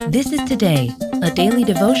This is Today, a daily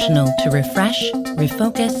devotional to refresh,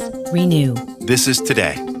 refocus, renew. This is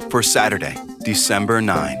Today for Saturday, December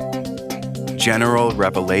 9. General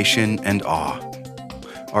revelation and awe.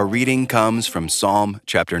 Our reading comes from Psalm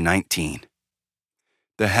chapter 19.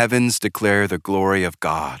 The heavens declare the glory of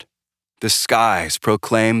God. The skies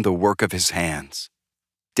proclaim the work of His hands.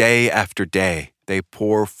 Day after day they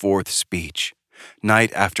pour forth speech.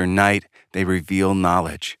 Night after night they reveal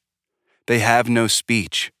knowledge. They have no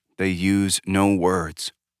speech, they use no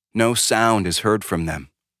words. No sound is heard from them.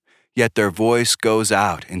 Yet their voice goes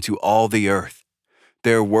out into all the earth,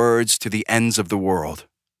 their words to the ends of the world.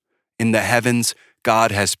 In the heavens,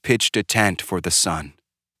 God has pitched a tent for the sun.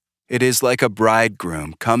 It is like a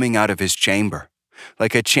bridegroom coming out of his chamber,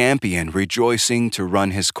 like a champion rejoicing to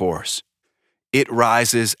run his course. It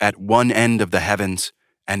rises at one end of the heavens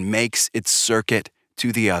and makes its circuit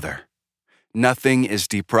to the other. Nothing is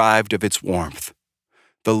deprived of its warmth.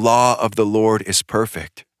 The law of the Lord is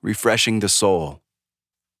perfect, refreshing the soul.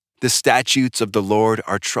 The statutes of the Lord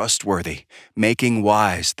are trustworthy, making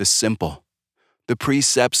wise the simple. The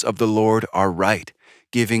precepts of the Lord are right,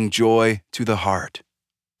 giving joy to the heart.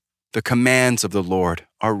 The commands of the Lord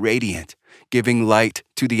are radiant, giving light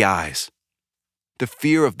to the eyes. The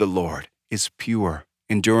fear of the Lord is pure,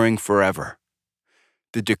 enduring forever.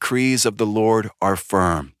 The decrees of the Lord are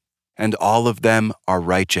firm, and all of them are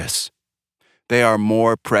righteous. They are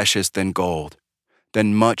more precious than gold,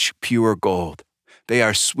 than much pure gold. They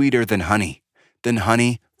are sweeter than honey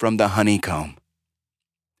from the honeycomb.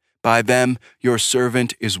 By them your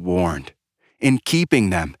servant is warned. In keeping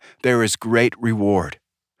them there is great reward.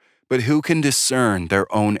 But who can discern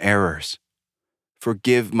their own errors?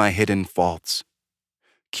 Forgive my hidden faults.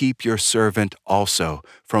 Keep your servant also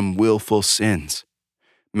from willful sins.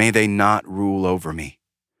 May they not rule over me.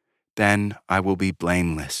 Then I will be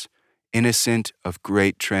blameless, innocent of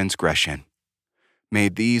great transgression. May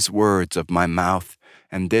these words of my mouth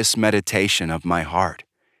and this meditation of my heart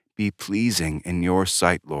be pleasing in your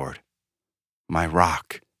sight, Lord, my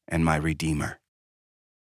rock and my redeemer.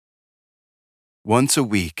 Once a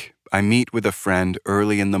week, I meet with a friend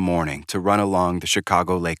early in the morning to run along the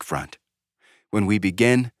Chicago lakefront. When we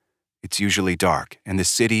begin, it's usually dark and the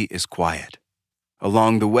city is quiet.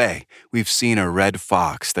 Along the way, we've seen a red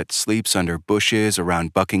fox that sleeps under bushes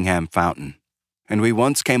around Buckingham Fountain, and we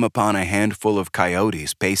once came upon a handful of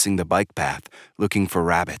coyotes pacing the bike path looking for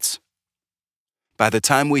rabbits. By the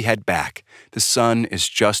time we head back, the sun is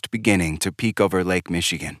just beginning to peek over Lake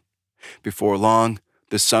Michigan. Before long,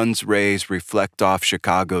 the sun's rays reflect off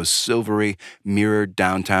Chicago's silvery, mirrored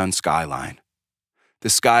downtown skyline.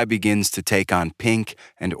 The sky begins to take on pink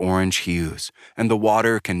and orange hues, and the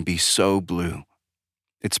water can be so blue.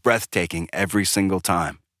 It's breathtaking every single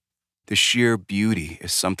time. The sheer beauty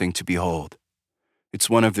is something to behold.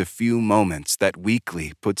 It's one of the few moments that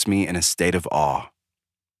weekly puts me in a state of awe.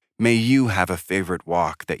 May you have a favorite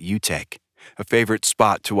walk that you take, a favorite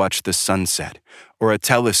spot to watch the sunset, or a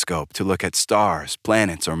telescope to look at stars,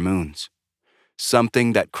 planets, or moons.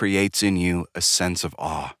 Something that creates in you a sense of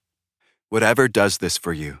awe. Whatever does this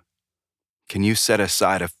for you, can you set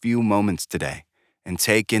aside a few moments today and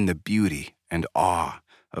take in the beauty and awe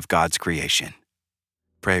of God's creation?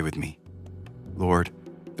 Pray with me. Lord,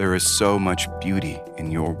 there is so much beauty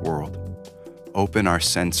in your world. Open our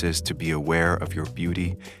senses to be aware of your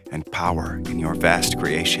beauty and power in your vast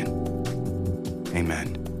creation.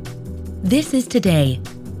 Amen. This is Today.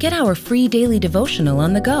 Get our free daily devotional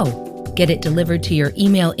on the go. Get it delivered to your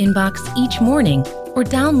email inbox each morning or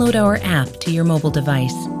download our app to your mobile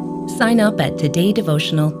device. Sign up at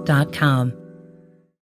todaydevotional.com.